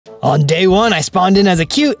On day 1, I spawned in as a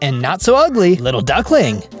cute and not so ugly little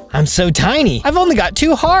duckling. I'm so tiny, I've only got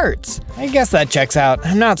 2 hearts. I guess that checks out.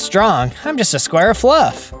 I'm not strong, I'm just a square of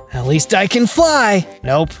fluff. At least I can fly.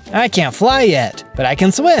 Nope, I can't fly yet, but I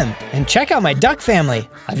can swim. And check out my duck family.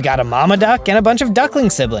 I've got a mama duck and a bunch of duckling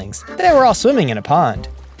siblings. They were all swimming in a pond.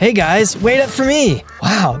 Hey guys, wait up for me.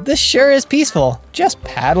 Wow, this sure is peaceful, just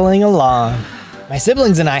paddling along. My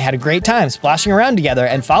siblings and I had a great time splashing around together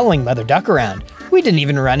and following Mother Duck around. We didn't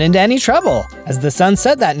even run into any trouble. As the sun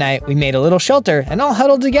set that night, we made a little shelter and all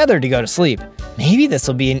huddled together to go to sleep. Maybe this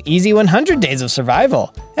will be an easy 100 days of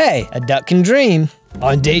survival. Hey, a duck can dream.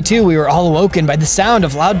 On day 2, we were all awoken by the sound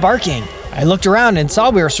of loud barking. I looked around and saw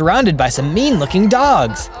we were surrounded by some mean-looking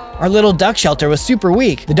dogs. Our little duck shelter was super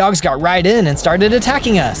weak. The dogs got right in and started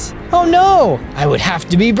attacking us. Oh no! I would have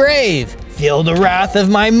to be brave. Feel the wrath of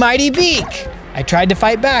my mighty beak. I tried to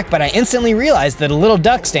fight back, but I instantly realized that a little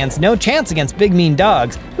duck stands no chance against big mean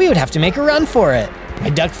dogs. We would have to make a run for it. My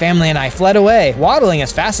duck family and I fled away, waddling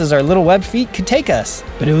as fast as our little webbed feet could take us.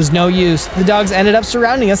 But it was no use. The dogs ended up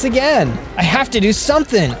surrounding us again. I have to do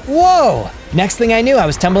something. Whoa! Next thing I knew, I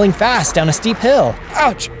was tumbling fast down a steep hill.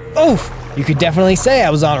 Ouch! Oof! You could definitely say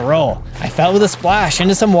I was on a roll. I fell with a splash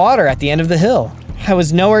into some water at the end of the hill. I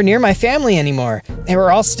was nowhere near my family anymore. They were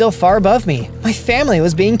all still far above me. My family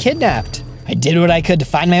was being kidnapped. I did what I could to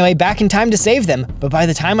find my way back in time to save them, but by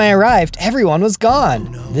the time I arrived, everyone was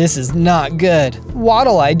gone. This is not good.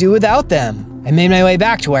 What'll I do without them? I made my way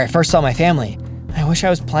back to where I first saw my family. I wish I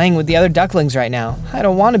was playing with the other ducklings right now. I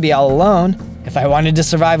don't want to be all alone. If I wanted to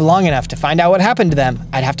survive long enough to find out what happened to them,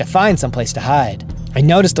 I'd have to find someplace to hide. I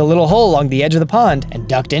noticed a little hole along the edge of the pond and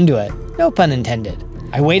ducked into it. No pun intended.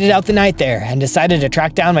 I waited out the night there and decided to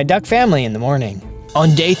track down my duck family in the morning.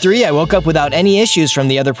 On day 3, I woke up without any issues from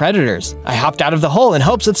the other predators. I hopped out of the hole in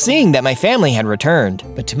hopes of seeing that my family had returned.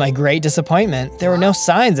 But to my great disappointment, there were no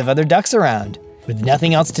signs of other ducks around. With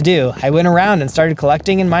nothing else to do, I went around and started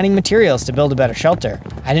collecting and mining materials to build a better shelter.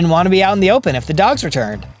 I didn't want to be out in the open if the dogs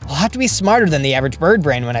returned. I'll have to be smarter than the average bird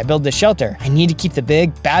brain when I build this shelter. I need to keep the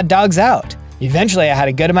big, bad dogs out. Eventually, I had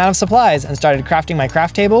a good amount of supplies and started crafting my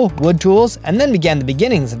craft table, wood tools, and then began the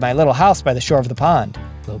beginnings of my little house by the shore of the pond.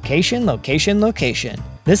 Location, location, location.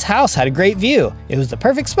 This house had a great view. It was the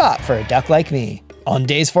perfect spot for a duck like me. On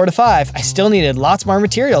days 4 to 5, I still needed lots more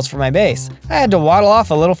materials for my base. I had to waddle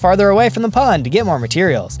off a little farther away from the pond to get more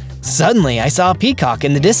materials. Suddenly, I saw a peacock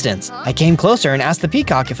in the distance. I came closer and asked the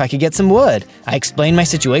peacock if I could get some wood. I explained my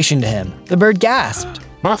situation to him. The bird gasped.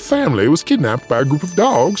 My family was kidnapped by a group of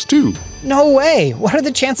dogs, too. No way! What are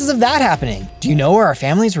the chances of that happening? Do you know where our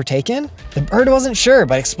families were taken? The bird wasn't sure,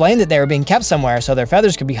 but explained that they were being kept somewhere so their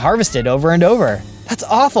feathers could be harvested over and over. That's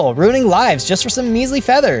awful, ruining lives just for some measly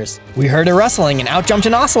feathers. We heard a rustling and out jumped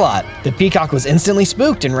an ocelot. The peacock was instantly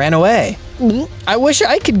spooked and ran away. I wish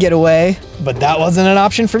I could get away. But that wasn't an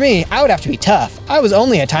option for me. I would have to be tough. I was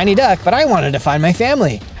only a tiny duck, but I wanted to find my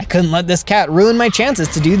family. I couldn't let this cat ruin my chances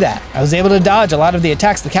to do that. I was able to dodge a lot of the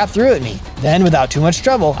attacks the cat threw at me. Then, without too much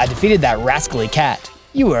trouble, I defeated that rascally cat.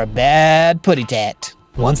 You were a bad putty-tat.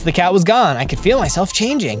 Once the cat was gone, I could feel myself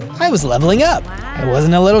changing. I was leveling up. I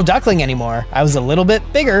wasn't a little duckling anymore. I was a little bit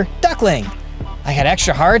bigger duckling. I had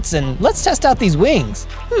extra hearts, and let's test out these wings.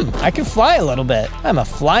 I could fly a little bit. I'm a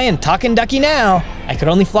flying, talking ducky now. I could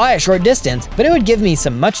only fly a short distance, but it would give me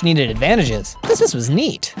some much needed advantages. This was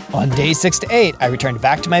neat. On days 6 to 8, I returned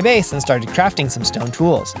back to my base and started crafting some stone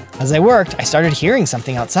tools. As I worked, I started hearing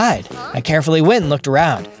something outside. I carefully went and looked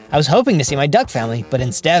around. I was hoping to see my duck family, but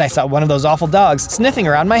instead I saw one of those awful dogs sniffing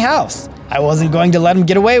around my house. I wasn't going to let him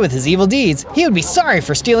get away with his evil deeds. He would be sorry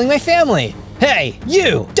for stealing my family. Hey,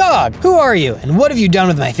 you, dog, who are you, and what have you done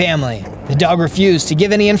with my family? The dog refused to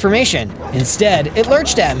give any information. Instead, it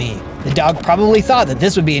lurched at me. The dog probably thought that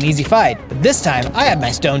this would be an easy fight, but this time I had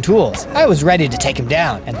my stone tools. I was ready to take him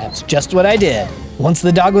down, and that's just what I did. Once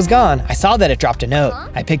the dog was gone, I saw that it dropped a note.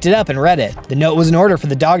 I picked it up and read it. The note was an order for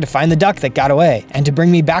the dog to find the duck that got away, and to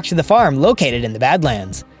bring me back to the farm located in the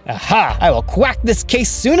Badlands. Aha! I will quack this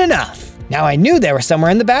case soon enough! Now I knew they were somewhere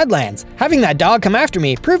in the Badlands. Having that dog come after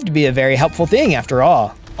me proved to be a very helpful thing after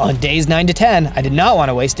all. On days 9 to 10, I did not want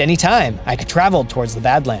to waste any time. I traveled towards the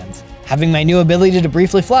Badlands. Having my new ability to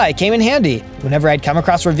briefly fly came in handy. Whenever I'd come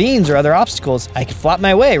across ravines or other obstacles, I could flap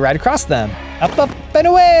my way right across them. Up, up, and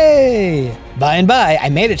away! By and by, I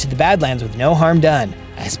made it to the Badlands with no harm done.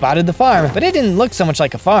 I spotted the farm, but it didn't look so much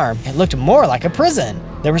like a farm. It looked more like a prison.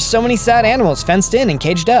 There were so many sad animals fenced in and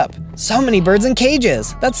caged up. So many birds in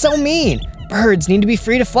cages. That's so mean. Birds need to be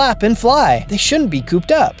free to flap and fly. They shouldn't be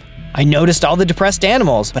cooped up. I noticed all the depressed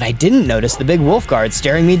animals, but I didn't notice the big wolf guard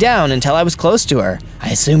staring me down until I was close to her.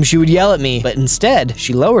 I assumed she would yell at me, but instead,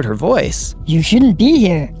 she lowered her voice. You shouldn't be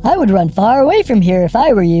here. I would run far away from here if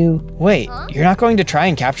I were you. Wait, you're not going to try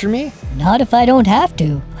and capture me? Not if I don't have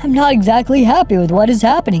to. I'm not exactly happy with what is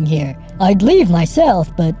happening here. I'd leave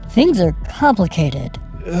myself, but things are complicated.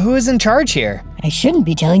 Who is in charge here? I shouldn't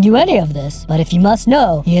be telling you any of this, but if you must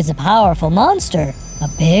know, he is a powerful monster. A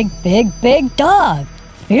big dog.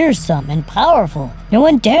 Fearsome and powerful. No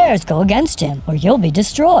one dares go against him, or you'll be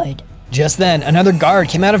destroyed. Just then, another guard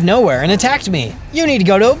came out of nowhere and attacked me. You need to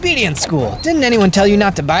go to obedience school. Didn't anyone tell you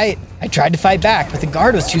not to bite? I tried to fight back, but the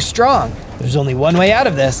guard was too strong. There's only one way out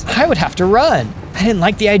of this. I would have to run. I didn't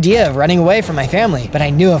like the idea of running away from my family, but I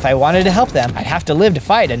knew if I wanted to help them, I'd have to live to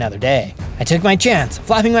fight another day. I took my chance.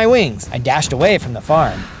 Flapping my wings, I dashed away from the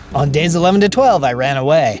farm. On days 11 to 12, I ran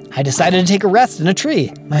away. I decided to take a rest in a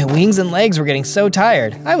tree. My wings and legs were getting so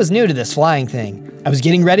tired. I was new to this flying thing. I was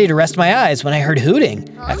getting ready to rest my eyes when I heard hooting.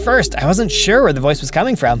 At first, I wasn't sure where the voice was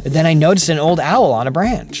coming from, but then I noticed an old owl on a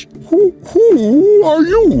branch. Who are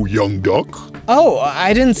you, young duck? Oh,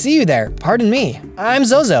 I didn't see you there. Pardon me. I'm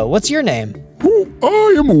Zozo. What's your name?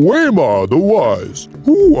 I am Waymar the Wise.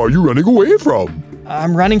 Who are you running away from?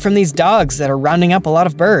 I'm running from these dogs that are rounding up a lot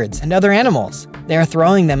of birds and other animals. They are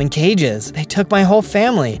throwing them in cages. They took my whole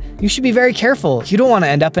family. You should be very careful. You don't want to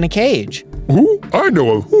end up in a cage. I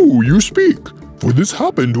know of who you speak. For this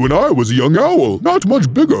happened when I was a young owl, not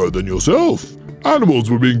much bigger than yourself. Animals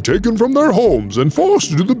were being taken from their homes and forced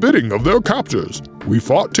to do the bidding of their captors. We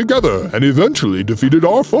fought together and eventually defeated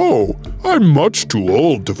our foe. I'm much too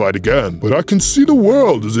old to fight again, but I can see the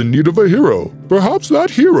world is in need of a hero. Perhaps that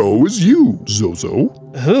hero is you, Zozo.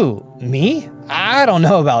 Who? Me? I don't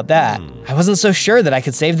know about that. I wasn't so sure that I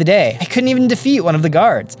could save the day. I couldn't even defeat one of the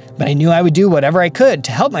guards, but I knew I would do whatever I could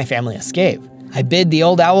to help my family escape. I bid the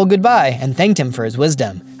old owl goodbye and thanked him for his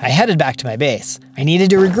wisdom. I headed back to my base. I needed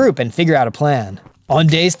to regroup and figure out a plan. On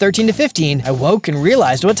days 13 to 15, I woke and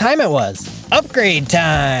realized what time it was. Upgrade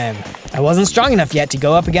time! I wasn't strong enough yet to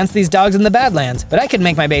go up against these dogs in the Badlands, but I could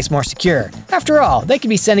make my base more secure. After all, they could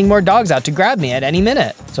be sending more dogs out to grab me at any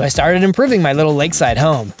minute. So I started improving my little lakeside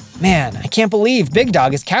home. Man, I can't believe Big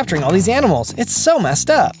Dog is capturing all these animals. It's so messed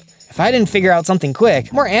up. If I didn't figure out something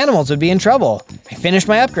quick, more animals would be in trouble. I finished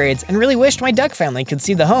my upgrades and really wished my duck family could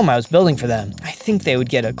see the home I was building for them. I think they would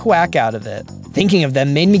get a quack out of it. Thinking of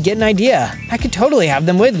them made me get an idea. I could totally have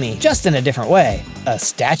them with me, just in a different way. A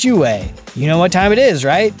statue way. You know what time it is,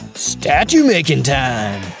 right? Statue making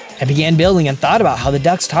time. I began building and thought about how the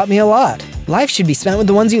ducks taught me a lot. Life should be spent with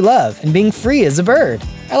the ones you love and being free as a bird.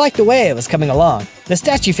 I liked the way it was coming along. The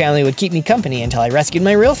statue family would keep me company until I rescued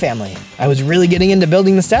my real family. I was really getting into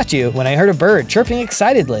building the statue when I heard a bird chirping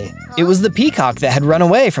excitedly. It was the peacock that had run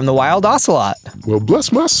away from the wild ocelot. Well,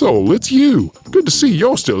 bless my soul, it's you. Good to see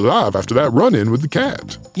you're still alive after that run-in with the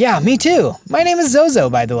cat. Yeah, me too. My name is Zozo,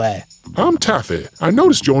 by the way. I'm Taffy. I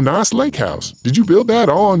noticed your nice lake house. Did you build that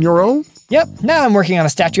all on your own? Yep, now I'm working on a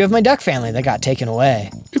statue of my duck family that got taken away.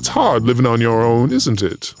 It's hard living on your own, isn't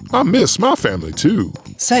it? I miss my family too.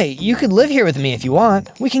 Say, you could live here with me if you want.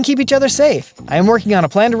 We can keep each other safe. I am working on a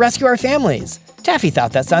plan to rescue our families. Taffy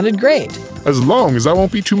thought that sounded great. As long as I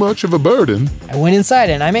won't be too much of a burden. I went inside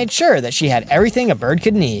and I made sure that she had everything a bird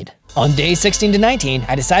could need. On days 16 to 19,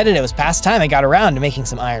 I decided it was past time I got around to making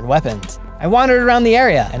some iron weapons. I wandered around the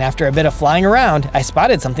area, and after a bit of flying around, I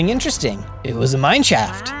spotted something interesting. It was a mine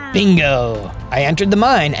shaft. Bingo! I entered the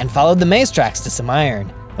mine and followed the maze tracks to some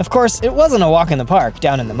iron. Of course, it wasn't a walk in the park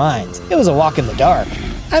down in the mines. It was a walk in the dark.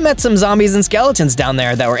 I met some zombies and skeletons down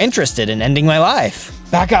there that were interested in ending my life.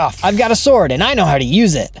 Back off, I've got a sword and I know how to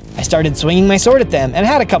use it. I started swinging my sword at them and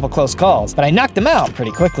had a couple close calls, but I knocked them out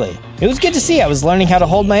pretty quickly. It was good to see I was learning how to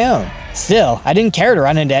hold my own. Still, I didn't care to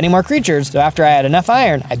run into any more creatures, so after I had enough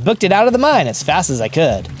iron, I booked it out of the mine as fast as I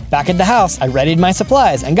could. Back at the house, I readied my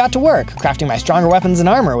supplies and got to work, crafting my stronger weapons and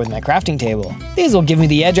armor with my crafting table. These will give me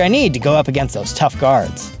the edge I need to go up against those tough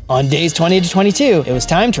guards. On days 20 to 22, it was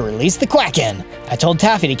time to release the Quacken. I told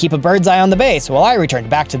Taffy to keep a bird's eye on the base while I returned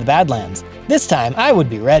back to the Badlands. This time, I would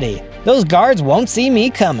be ready. Those guards won't see me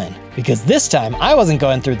coming. Because this time, I wasn't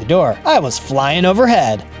going through the door, I was flying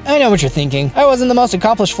overhead. I know what you're thinking, I wasn't the most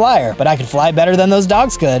accomplished flyer, but I could fly better than those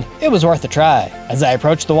dogs could. It was worth a try. As I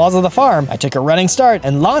approached the walls of the farm, I took a running start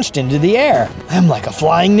and launched into the air. I'm like a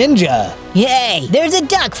flying ninja. Yay, there's a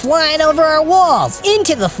duck flying over our walls,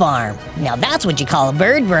 into the farm. Now that's what you call a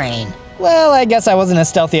bird brain. Well, I guess I wasn't as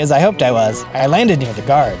stealthy as I hoped I was. I landed near the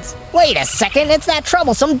guards. Wait a second, it's that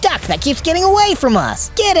troublesome duck that keeps getting away from us.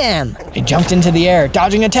 Get him! I jumped into the air,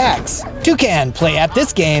 dodging attacks. Toucan, play at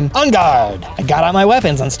this game, on guard. I got out my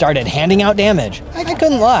weapons and started handing out damage. I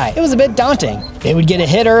couldn't lie, it was a bit daunting. They would get a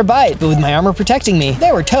hit or a bite, but with my armor protecting me,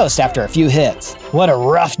 they were toast after a few hits. What a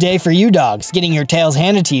rough day for you dogs, getting your tails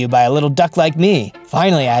handed to you by a little duck like me.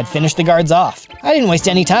 Finally, I had finished the guards off. I didn't waste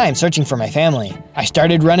any time searching for my family. I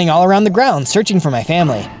started running all around the ground searching for my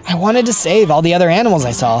family. I wanted to save all the other animals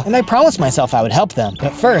I saw, and I promised myself I would help them.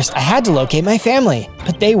 But first, I had to locate my family.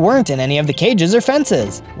 But they weren't in any of the cages or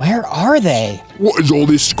fences. Where are they? What is all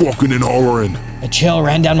this squawking and hollering? A chill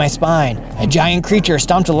ran down my spine. A giant creature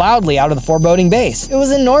stomped loudly out of the foreboding base. It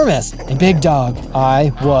was enormous. A big dog.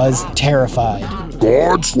 I was terrified.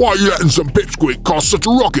 Guards, why are you letting some pipsqueak cause such a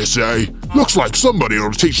ruckus, eh? Looks like somebody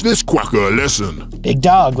ought to teach this quacker a lesson. Big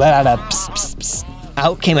dog let out a psst, psst, psst.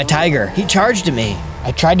 Out came a tiger. He charged at me.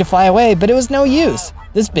 I tried to fly away, but it was no use.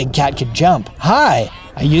 This big cat could jump. Hi!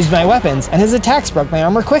 I used my weapons, and his attacks broke my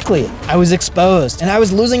armor quickly. I was exposed, and I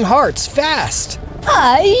was losing hearts fast.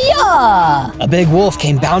 Hi-ya! A big wolf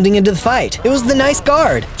came bounding into the fight. It was the nice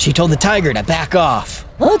guard. She told the tiger to back off.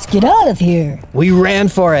 Let's get out of here. We ran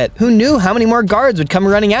for it. Who knew how many more guards would come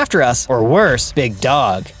running after us? Or worse, big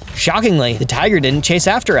dog. Shockingly, the tiger didn't chase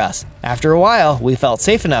after us. After a while, we felt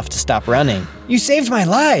safe enough to stop running. You saved my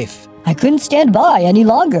life. I couldn't stand by any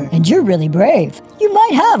longer, and you're really brave. You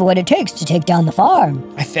might have what it takes to take down the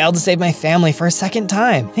farm. I failed to save my family for a second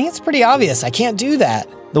time. I think it's pretty obvious I can't do that.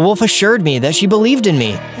 The wolf assured me that she believed in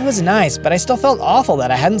me. It was nice, but I still felt awful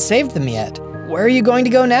that I hadn't saved them yet. Where are you going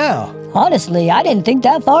to go now? Honestly, I didn't think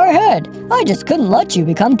that far ahead. I just couldn't let you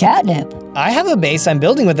become catnip. I have a base I'm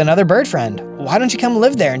building with another bird friend. Why don't you come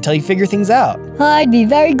live there until you figure things out? I'd be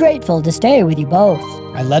very grateful to stay with you both.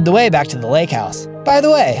 I led the way back to the lake house. By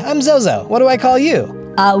the way, I'm Zozo. What do I call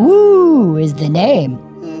you? Awoo is the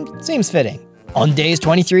name. Seems fitting. On days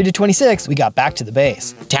 23 to 26, we got back to the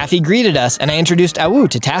base. Taffy greeted us, and I introduced Awu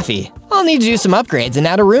to Taffy. I'll need to do some upgrades and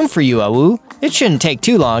add a room for you, Awu. It shouldn't take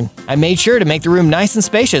too long. I made sure to make the room nice and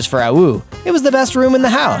spacious for Awu. It was the best room in the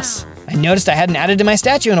house. I noticed I hadn't added to my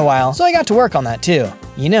statue in a while, so I got to work on that too.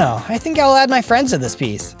 You know, I think I'll add my friends to this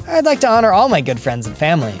piece. I'd like to honor all my good friends and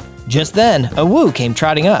family. Just then, Awu came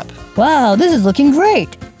trotting up. Wow, this is looking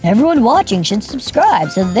great. Everyone watching should subscribe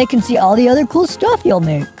so that they can see all the other cool stuff you'll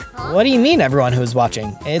make. What do you mean everyone who's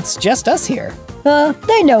watching? It's just us here.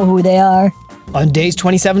 They know who they are. On days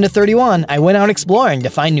 27 to 31, I went out exploring to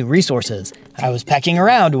find new resources. I was pecking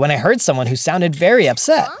around when I heard someone who sounded very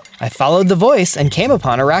upset. I followed the voice and came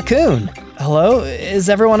upon a raccoon. Hello, is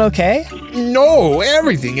everyone okay? No,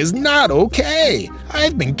 everything is not okay.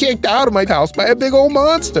 I've been kicked out of my house by a big old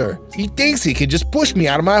monster. He thinks he can just push me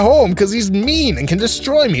out of my home because he's mean and can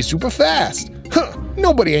destroy me super fast. Huh,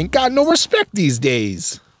 nobody ain't got no respect these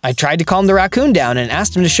days. I tried to calm the raccoon down and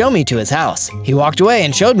asked him to show me to his house. He walked away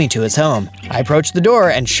and showed me to his home. I approached the door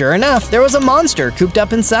and sure enough, there was a monster cooped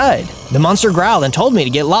up inside. The monster growled and told me to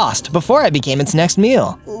get lost before I became its next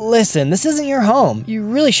meal. Listen, this isn't your home. You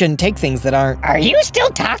really shouldn't take things that aren't— Are you still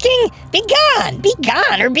talking? Be gone! Be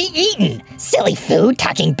gone or be eaten! Silly food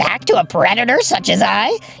talking back to a predator such as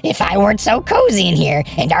I? If I weren't so cozy in here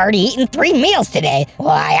and already eaten 3 meals today,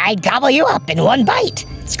 why, I'd gobble you up in one bite.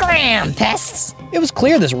 Scram, pests! It was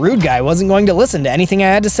clear this rude guy wasn't going to listen to anything I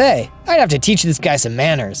had to say. I'd have to teach this guy some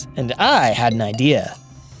manners, and I had an idea.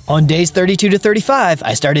 On days 32 to 35,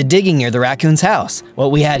 I started digging near the raccoon's house.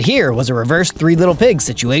 What we had here was a reverse Three Little Pigs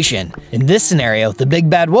situation. In this scenario, the big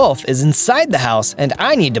bad wolf is inside the house and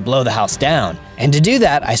I need to blow the house down. And to do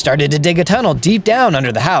that, I started to dig a tunnel deep down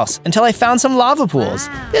under the house until I found some lava pools.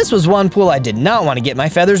 This was one pool I did not want to get my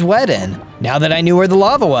feathers wet in. Now that I knew where the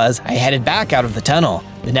lava was, I headed back out of the tunnel.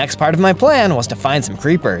 The next part of my plan was to find some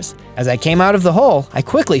creepers. As I came out of the hole, I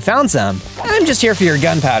quickly found some. I'm just here for your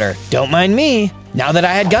gunpowder. Don't mind me. Now that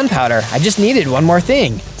I had gunpowder, I just needed one more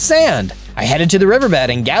thing: sand. I headed to the riverbed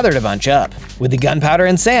and gathered a bunch up. With the gunpowder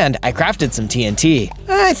and sand, I crafted some TNT.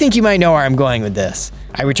 I think you might know where I'm going with this.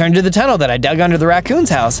 I returned to the tunnel that I dug under the raccoon's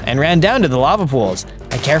house and ran down to the lava pools.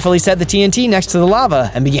 I carefully set the TNT next to the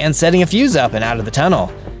lava and began setting a fuse up and out of the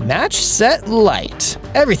tunnel. Match, set, light.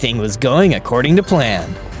 Everything was going according to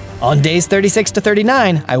plan. On days 36 to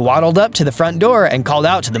 39, I waddled up to the front door and called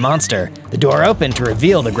out to the monster. The door opened to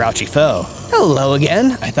reveal the grouchy foe. Hello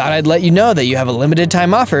again. I thought I'd let you know that you have a limited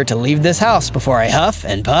time offer to leave this house before I huff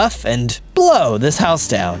and puff and blow this house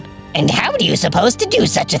down. And how do you suppose to do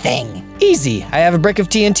such a thing? Easy. I have a brick of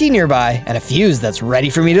TNT nearby and a fuse that's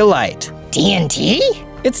ready for me to light. TNT?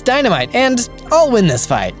 It's dynamite, and I'll win this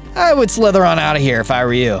fight. I would slither on out of here if I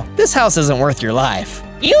were you. This house isn't worth your life.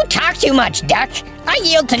 You talk too much, Duck. I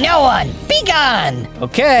yield to no one. Be gone.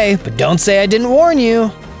 Okay, but don't say I didn't warn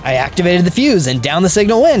you. I activated the fuse and down the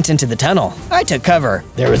signal went into the tunnel. I took cover.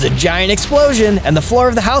 There was a giant explosion and the floor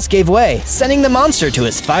of the house gave way, sending the monster to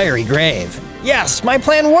his fiery grave. Yes, my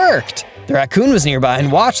plan worked. The raccoon was nearby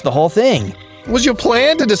and watched the whole thing. Was your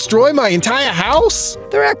plan to destroy my entire house?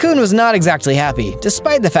 The raccoon was not exactly happy,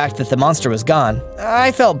 despite the fact that the monster was gone.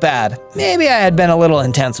 I felt bad. Maybe I had been a little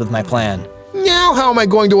intense with my plan. Now how am I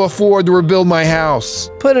going to afford to rebuild my house?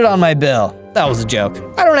 Put it on my bill. That was a joke.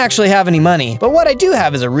 I don't actually have any money, but what I do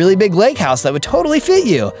have is a really big lake house that would totally fit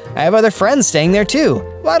you. I have other friends staying there too.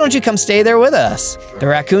 Why don't you come stay there with us? The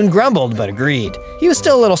raccoon grumbled but agreed. He was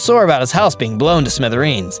still a little sore about his house being blown to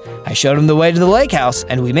smithereens. I showed him the way to the lake house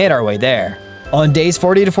and we made our way there. On days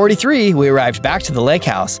 40 to 43, we arrived back to the lake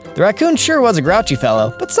house. The raccoon sure was a grouchy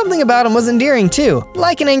fellow, but something about him was endearing too,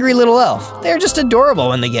 like an angry little elf. They're just adorable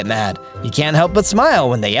when they get mad. You can't help but smile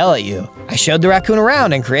when they yell at you. I showed the raccoon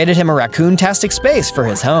around and created him a raccoon-tastic space for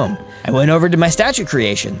his home. I went over to my statue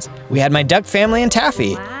creations. We had my duck family and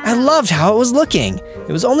Taffy. I loved how it was looking.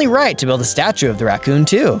 It was only right to build a statue of the raccoon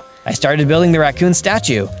too. I started building the raccoon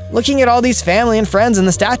statue. Looking at all these family and friends in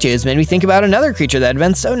the statues made me think about another creature that had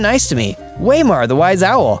been so nice to me, Waymar the wise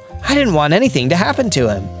owl. I didn't want anything to happen to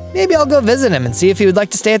him. Maybe I'll go visit him and see if he would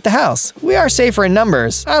like to stay at the house. We are safer in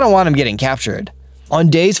numbers. I don't want him getting captured.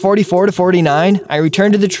 On days 44 to 49, I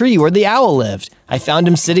returned to the tree where the owl lived. I found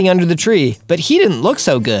him sitting under the tree, but he didn't look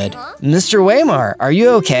so good. Mr. Waymar, are you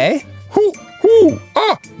okay?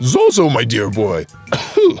 Zozo, my dear boy.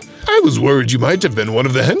 I was worried you might have been one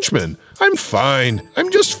of the henchmen. I'm fine. I'm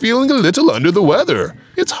just feeling a little under the weather.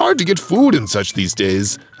 It's hard to get food and such these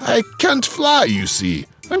days. I can't fly, you see.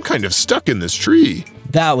 I'm kind of stuck in this tree.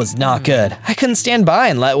 That was not good. I couldn't stand by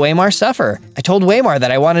and let Waymar suffer. I told Waymar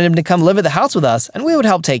that I wanted him to come live at the house with us and we would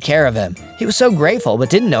help take care of him. He was so grateful but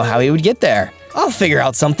didn't know how he would get there. I'll figure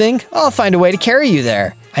out something. I'll find a way to carry you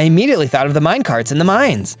there. I immediately thought of the mine carts in the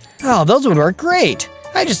mines. Oh, those would work great.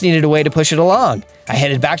 I just needed a way to push it along. I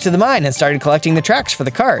headed back to the mine and started collecting the tracks for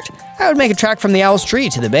the cart. I would make a track from the owl's tree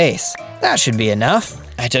to the base. That should be enough.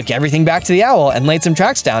 I took everything back to the owl and laid some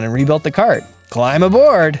tracks down and rebuilt the cart. Climb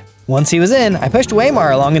aboard. Once he was in, I pushed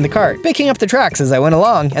Waymar along in the cart, picking up the tracks as I went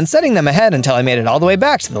along and setting them ahead until I made it all the way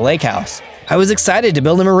back to the lake house. I was excited to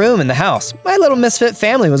build him a room in the house. My little misfit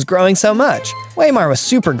family was growing so much. Waymar was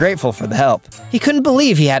super grateful for the help. He couldn't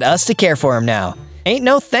believe he had us to care for him now. Ain't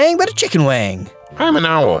no thing but a chicken wing. I'm an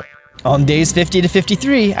owl. On days 50 to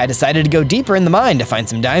 53, I decided to go deeper in the mine to find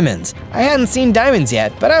some diamonds. I hadn't seen diamonds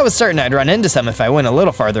yet, but I was certain I'd run into some if I went a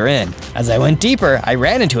little farther in. As I went deeper, I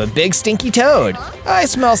ran into a big stinky toad. I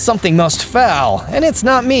smell something most foul, and it's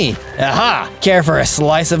not me. Aha! Care for a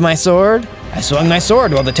slice of my sword? I swung my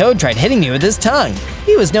sword while the toad tried hitting me with his tongue.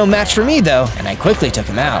 He was no match for me though, and I quickly took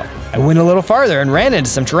him out. I went a little farther and ran into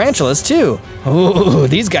some tarantulas too. Ooh,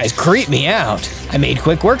 these guys creep me out. I made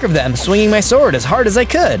quick work of them, swinging my sword as hard as I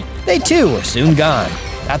could. They too were soon gone.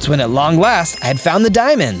 That's when at long last, I had found the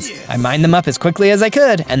diamonds. I mined them up as quickly as I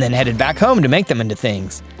could and then headed back home to make them into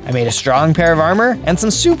things. I made a strong pair of armor and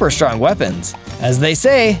some super strong weapons. As they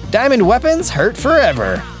say, diamond weapons hurt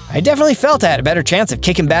forever. I definitely felt I had a better chance of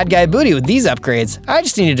kicking bad guy booty with these upgrades. I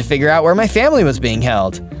just needed to figure out where my family was being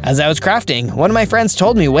held. As I was crafting, one of my friends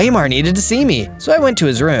told me Waymar needed to see me, so I went to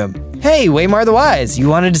his room. Hey, Waymar the Wise, you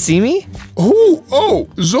wanted to see me? Oh,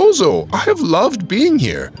 Zozo, I have loved being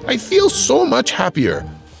here. I feel so much happier.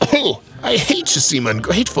 I hate to seem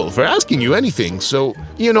ungrateful for asking you anything, so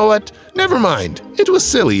you know what? Never mind. It was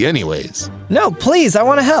silly anyways. No, please, I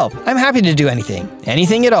want to help. I'm happy to do anything.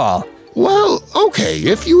 Anything at all. Well, okay,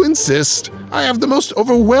 if you insist. I have the most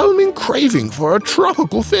overwhelming craving for a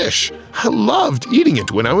tropical fish. I loved eating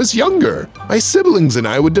it when I was younger. My siblings and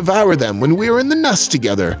I would devour them when we were in the nest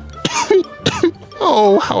together.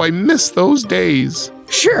 Oh, how I miss those days.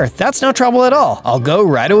 Sure, that's no trouble at all. I'll go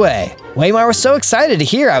right away. Waymar was so excited to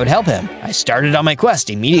hear I would help him. I started on my quest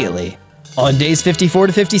immediately. On days 54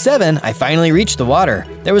 to 57, I finally reached the water.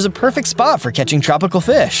 There was a perfect spot for catching tropical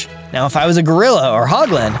fish. Now, if I was a gorilla or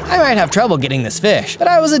hoglin, I might have trouble getting this fish, but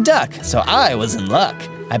I was a duck, so I was in luck.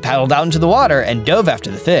 I paddled out into the water and dove after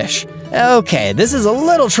the fish. Okay, this is a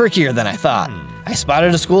little trickier than I thought. I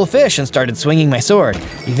spotted a school of fish and started swinging my sword.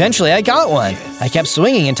 Eventually, I got one. I kept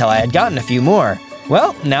swinging until I had gotten a few more.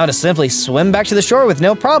 Well, now to simply swim back to the shore with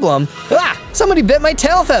no problem. Ah! Somebody bit my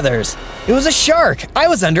tail feathers. It was a shark. I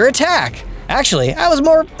was under attack. Actually, I was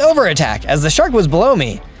more over attack as the shark was below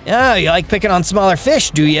me. Oh, you like picking on smaller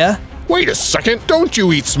fish, do ya? Wait a second, don't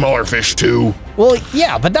you eat smaller fish too? Well,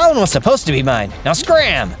 yeah, but that one was supposed to be mine. Now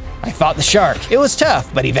scram! I fought the shark. It was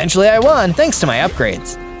tough, but eventually I won thanks to my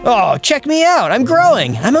upgrades. Oh, check me out, I'm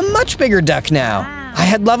growing. I'm a much bigger duck now. I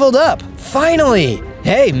had leveled up, finally.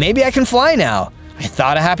 Hey, maybe I can fly now. I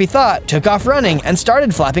thought a happy thought, took off running, and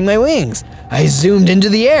started flapping my wings. I zoomed into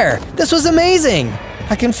the air. This was amazing.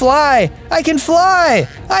 I can fly, I can fly,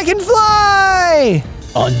 I can fly!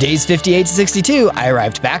 On days 58 to 62, I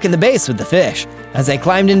arrived back in the base with the fish. As I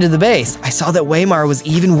climbed into the base, I saw that Waymar was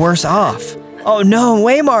even worse off. Oh no,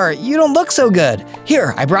 Waymar, you don't look so good.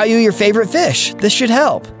 Here, I brought you your favorite fish. This should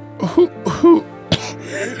help.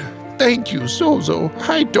 Thank you, Zozo.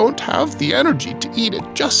 I don't have the energy to eat it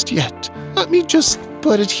just yet. Let me just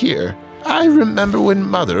put it here. I remember when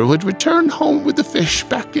Mother would return home with the fish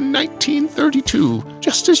back in 1932,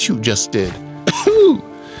 just as you just did.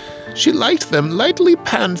 She liked them lightly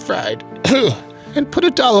pan-fried and put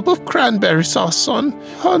a dollop of cranberry sauce on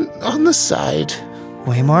the side.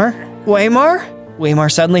 Waymar? Waymar?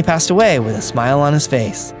 Waymar suddenly passed away with a smile on his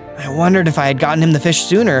face. I wondered if I had gotten him the fish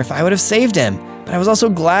sooner, if I would have saved him. But I was also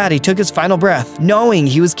glad he took his final breath, knowing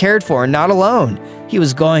he was cared for and not alone. He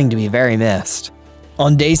was going to be very missed.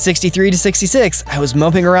 On days 63 to 66, I was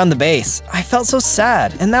moping around the base. I felt so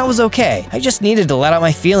sad, and that was okay. I just needed to let out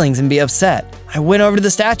my feelings and be upset. I went over to the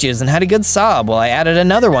statues and had a good sob while I added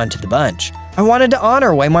another one to the bunch. I wanted to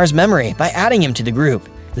honor Waymar's memory by adding him to the group.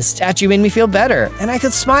 The statue made me feel better, and I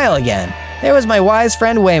could smile again. There was my wise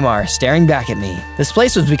friend Waymar staring back at me. This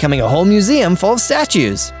place was becoming a whole museum full of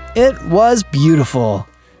statues. It was beautiful.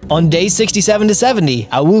 On day 67 to 70,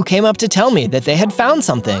 Awu came up to tell me that they had found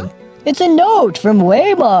something. It's a note from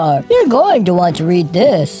Waymar. You're going to want to read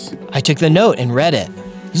this. I took the note and read it.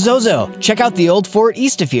 Zozo, check out the old fort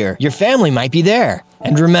east of here. Your family might be there.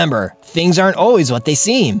 And remember, things aren't always what they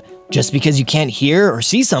seem. Just because you can't hear or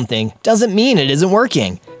see something doesn't mean it isn't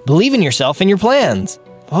working. Believe in yourself and your plans.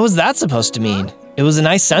 What was that supposed to mean? It was a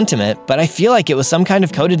nice sentiment, but I feel like it was some kind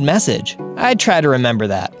of coded message. I'd try to remember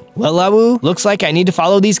that. Well, Awu, looks like I need to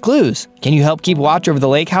follow these clues. Can you help keep watch over the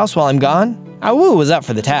lake house while I'm gone? Awu was up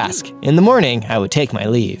for the task. In the morning, I would take my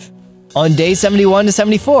leave. On day 71 to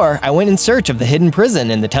 74, I went in search of the hidden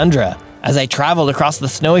prison in the tundra. As I traveled across the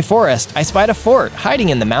snowy forest, I spied a fort hiding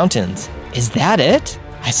in the mountains. Is that it?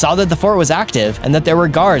 I saw that the fort was active and that there were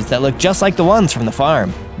guards that looked just like the ones from the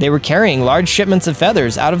farm. They were carrying large shipments of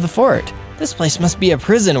feathers out of the fort. This place must be a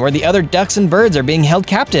prison where the other ducks and birds are being held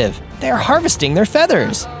captive. They are harvesting their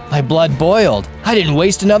feathers. My blood boiled. I didn't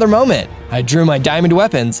waste another moment. I drew my diamond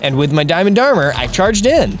weapons, and with my diamond armor, I charged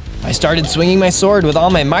in. I started swinging my sword with all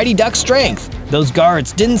my mighty duck strength. Those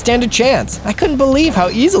guards didn't stand a chance. I couldn't believe how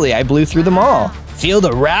easily I blew through them all. Feel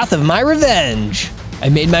the wrath of my revenge. I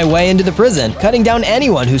made my way into the prison, cutting down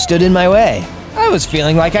anyone who stood in my way. I was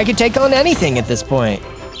feeling like I could take on anything at this point.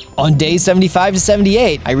 On day 75 to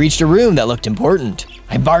 78, I reached a room that looked important.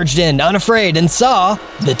 I barged in, unafraid, and saw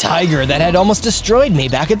the tiger that had almost destroyed me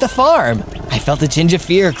back at the farm. I felt a tinge of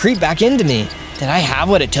fear creep back into me. Did I have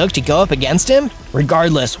what it took to go up against him?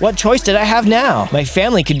 Regardless, what choice did I have now? My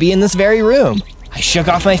family could be in this very room. I shook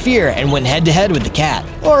off my fear and went head-to-head with the cat.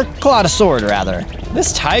 Or clawed a sword, rather.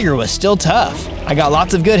 This tiger was still tough. I got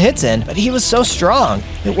lots of good hits in, but he was so strong.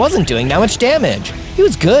 It wasn't doing that much damage. He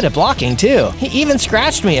was good at blocking, too. He even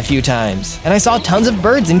scratched me a few times. And I saw tons of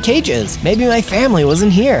birds in cages. Maybe my family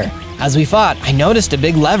wasn't here. As we fought, I noticed a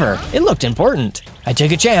big lever. It looked important. I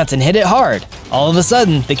took a chance and hit it hard. All of a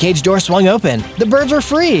sudden, the cage door swung open. The birds were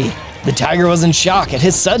free. The tiger was in shock at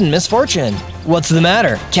his sudden misfortune. What's the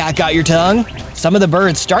matter? Cat got your tongue? Some of the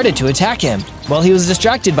birds started to attack him. While he was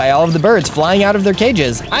distracted by all of the birds flying out of their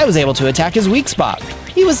cages, I was able to attack his weak spot.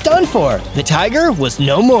 He was done for. The tiger was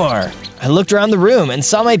no more. I looked around the room and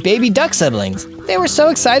saw my baby duck siblings. They were so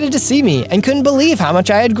excited to see me and couldn't believe how much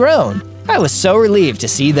I had grown. I was so relieved to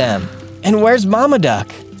see them. And where's Mama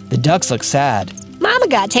Duck? The ducks look sad. Mama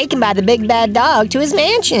got taken by the big bad dog to his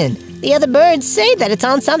mansion. The other birds say that it's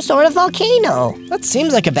on some sort of volcano. That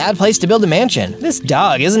seems like a bad place to build a mansion. This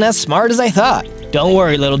dog isn't as smart as I thought. Don't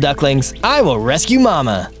worry, little ducklings. I will rescue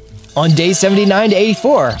Mama. On day 79 to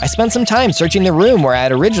 84, I spent some time searching the room where I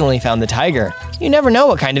had originally found the tiger. You never know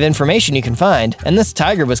what kind of information you can find, and this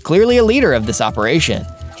tiger was clearly a leader of this operation.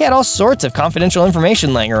 He had all sorts of confidential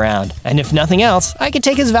information laying around, and if nothing else, I could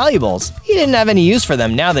take his valuables. He didn't have any use for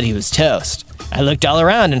them now that he was toast. I looked all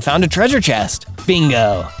around and found a treasure chest.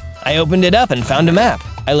 Bingo! I opened it up and found a map.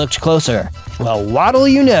 I looked closer. Well, what'll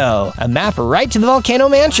you know? A map right to the volcano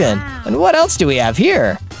mansion. And what else do we have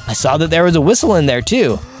here? I saw that there was a whistle in there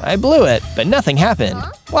too. I blew it, but nothing happened.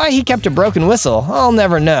 Why he kept a broken whistle, I'll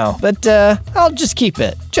never know, but I'll just keep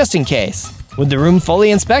it, just in case. With the room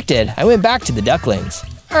fully inspected, I went back to the ducklings.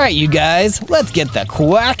 Alright you guys, let's get the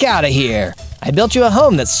quack out of here. I built you a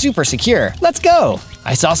home that's super secure. Let's go.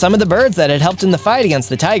 I saw some of the birds that had helped in the fight against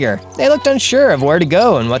the tiger. They looked unsure of where to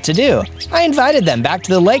go and what to do. I invited them back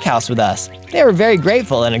to the lake house with us. They were very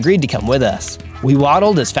grateful and agreed to come with us. We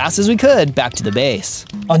waddled as fast as we could back to the base.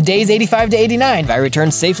 On days 85 to 89, I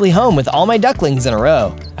returned safely home with all my ducklings in a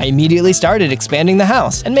row. I immediately started expanding the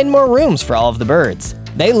house and made more rooms for all of the birds.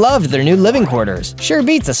 They loved their new living quarters. Sure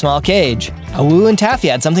beats a small cage. Awu and Taffy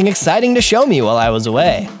had something exciting to show me while I was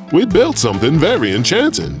away. We built something very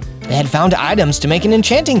enchanting. They had found items to make an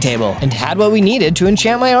enchanting table and had what we needed to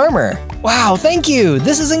enchant my armor. Wow, thank you!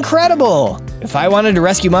 This is incredible! If I wanted to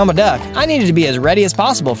rescue Mama Duck, I needed to be as ready as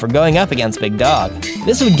possible for going up against Big Dog.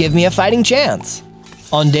 This would give me a fighting chance.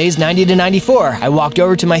 On days 90 to 94, I walked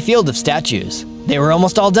over to my field of statues. They were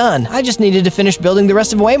almost all done. I just needed to finish building the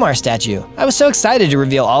rest of Waymar's statue. I was so excited to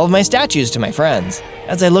reveal all of my statues to my friends.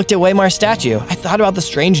 As I looked at Waymar's statue, I thought about the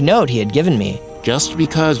strange note he had given me. Just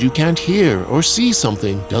because you can't hear or see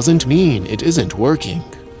something doesn't mean it isn't working.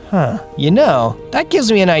 You know, that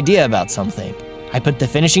gives me an idea about something. I put the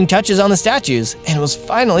finishing touches on the statues and it was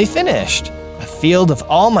finally finished. A field of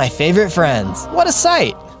all my favorite friends. What a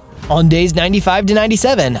sight! On days 95 to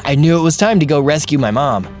 97, I knew it was time to go rescue my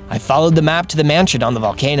mom. I followed the map to the mansion on the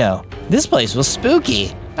volcano. This place was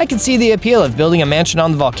spooky. I could see the appeal of building a mansion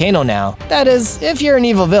on the volcano now. That is, if you're an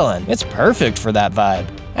evil villain, it's perfect for that vibe.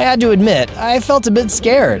 I had to admit, I felt a bit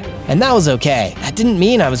scared, and that was okay. That didn't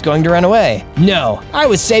mean I was going to run away. No, I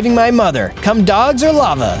was saving my mother, come dogs or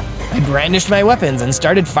lava. I brandished my weapons and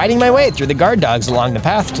started fighting my way through the guard dogs along the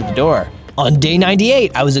path to the door. On day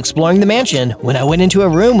 98, I was exploring the mansion when I went into a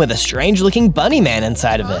room with a strange-looking bunny man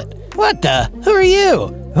inside of it. What the? Who are you?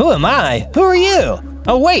 Who am I? Who are you?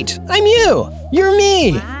 Oh wait, I'm you! You're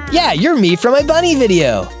me! Yeah, you're me from my bunny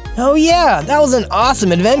video! Oh yeah, that was an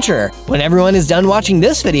awesome adventure! When everyone is done watching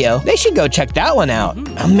this video, they should go check that one out.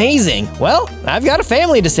 Amazing! Well, I've got a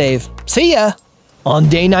family to save. See ya! On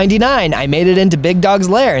day 99, I made it into Big Dog's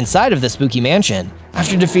lair inside of the spooky mansion.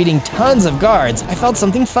 After defeating tons of guards, I felt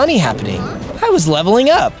something funny happening. I was leveling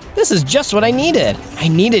up. This is just what I needed. I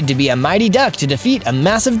needed to be a mighty duck to defeat a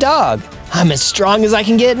massive dog. I'm as strong as I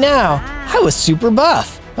can get now. I was super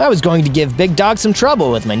buff. I was going to give Big Dog some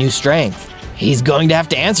trouble with my new strength. He's going to have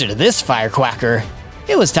to answer to this firecracker.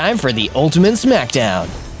 It was time for the ultimate smackdown.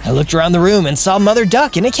 I looked around the room and saw Mother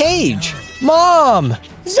Duck in a cage. Mom!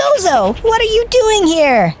 Zozo, what are you doing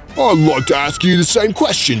here? I'd like to ask you the same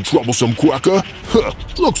question, troublesome quacker.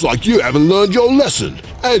 Looks like you haven't learned your lesson.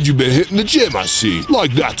 And you've been hitting the gym, I see.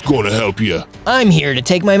 Like that's gonna help you. I'm here to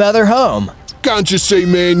take my mother home. Can't you see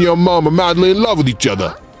me and your mom are madly in love with each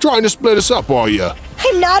other? Trying to split us up, are you?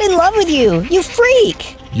 I'm not in love with you, you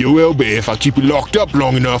freak! You will be if I keep you locked up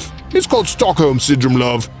long enough. It's called Stockholm Syndrome,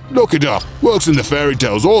 love. Look it up. Works in the fairy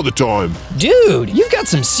tales all the time. Dude, you've got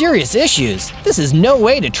some serious issues. This is no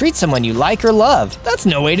way to treat someone you like or love. That's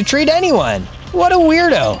no way to treat anyone. What a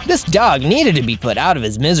weirdo. This dog needed to be put out of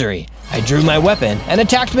his misery. I drew my weapon and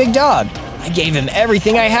attacked Big Dog. I gave him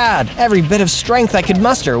everything I had. Every bit of strength I could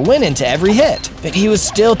muster went into every hit. But he was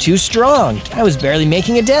still too strong. I was barely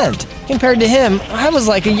making a dent. Compared to him, I was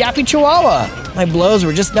like a yappy chihuahua. My blows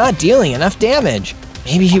were just not dealing enough damage.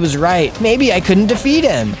 Maybe he was right. Maybe I couldn't defeat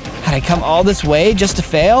him. Had I come all this way just to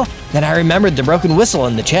fail? Then I remembered the broken whistle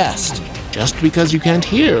in the chest. Just because you can't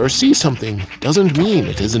hear or see something doesn't mean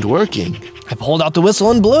it isn't working. I pulled out the whistle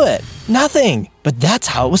and blew it. Nothing. But that's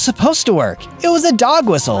how it was supposed to work. It was a dog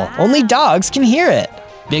whistle. Only dogs can hear it.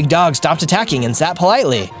 Big Dog stopped attacking and sat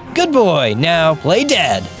politely. Good boy. Now play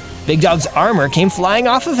dead. Big Dog's armor came flying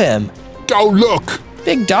off of him. Go look!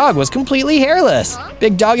 Big Dog was completely hairless.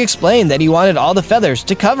 Big Dog explained that he wanted all the feathers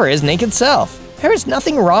to cover his naked self. There is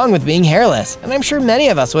nothing wrong with being hairless, and I'm sure many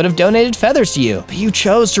of us would have donated feathers to you, but you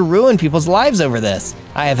chose to ruin people's lives over this.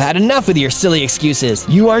 I have had enough with your silly excuses.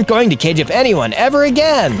 You aren't going to cage up anyone ever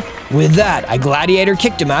again. With that, I gladiator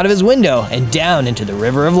kicked him out of his window and down into the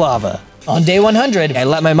river of lava. On day 100, I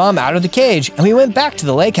let my mom out of the cage and we went back to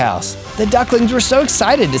the lake house. The ducklings were so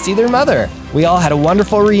excited to see their mother. We all had a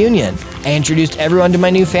wonderful reunion. I introduced everyone to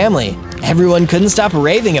my new family. Everyone couldn't stop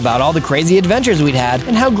raving about all the crazy adventures we'd had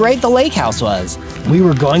and how great the lake house was. We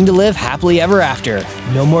were going to live happily ever after.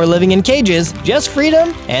 No more living in cages, just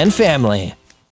freedom and family.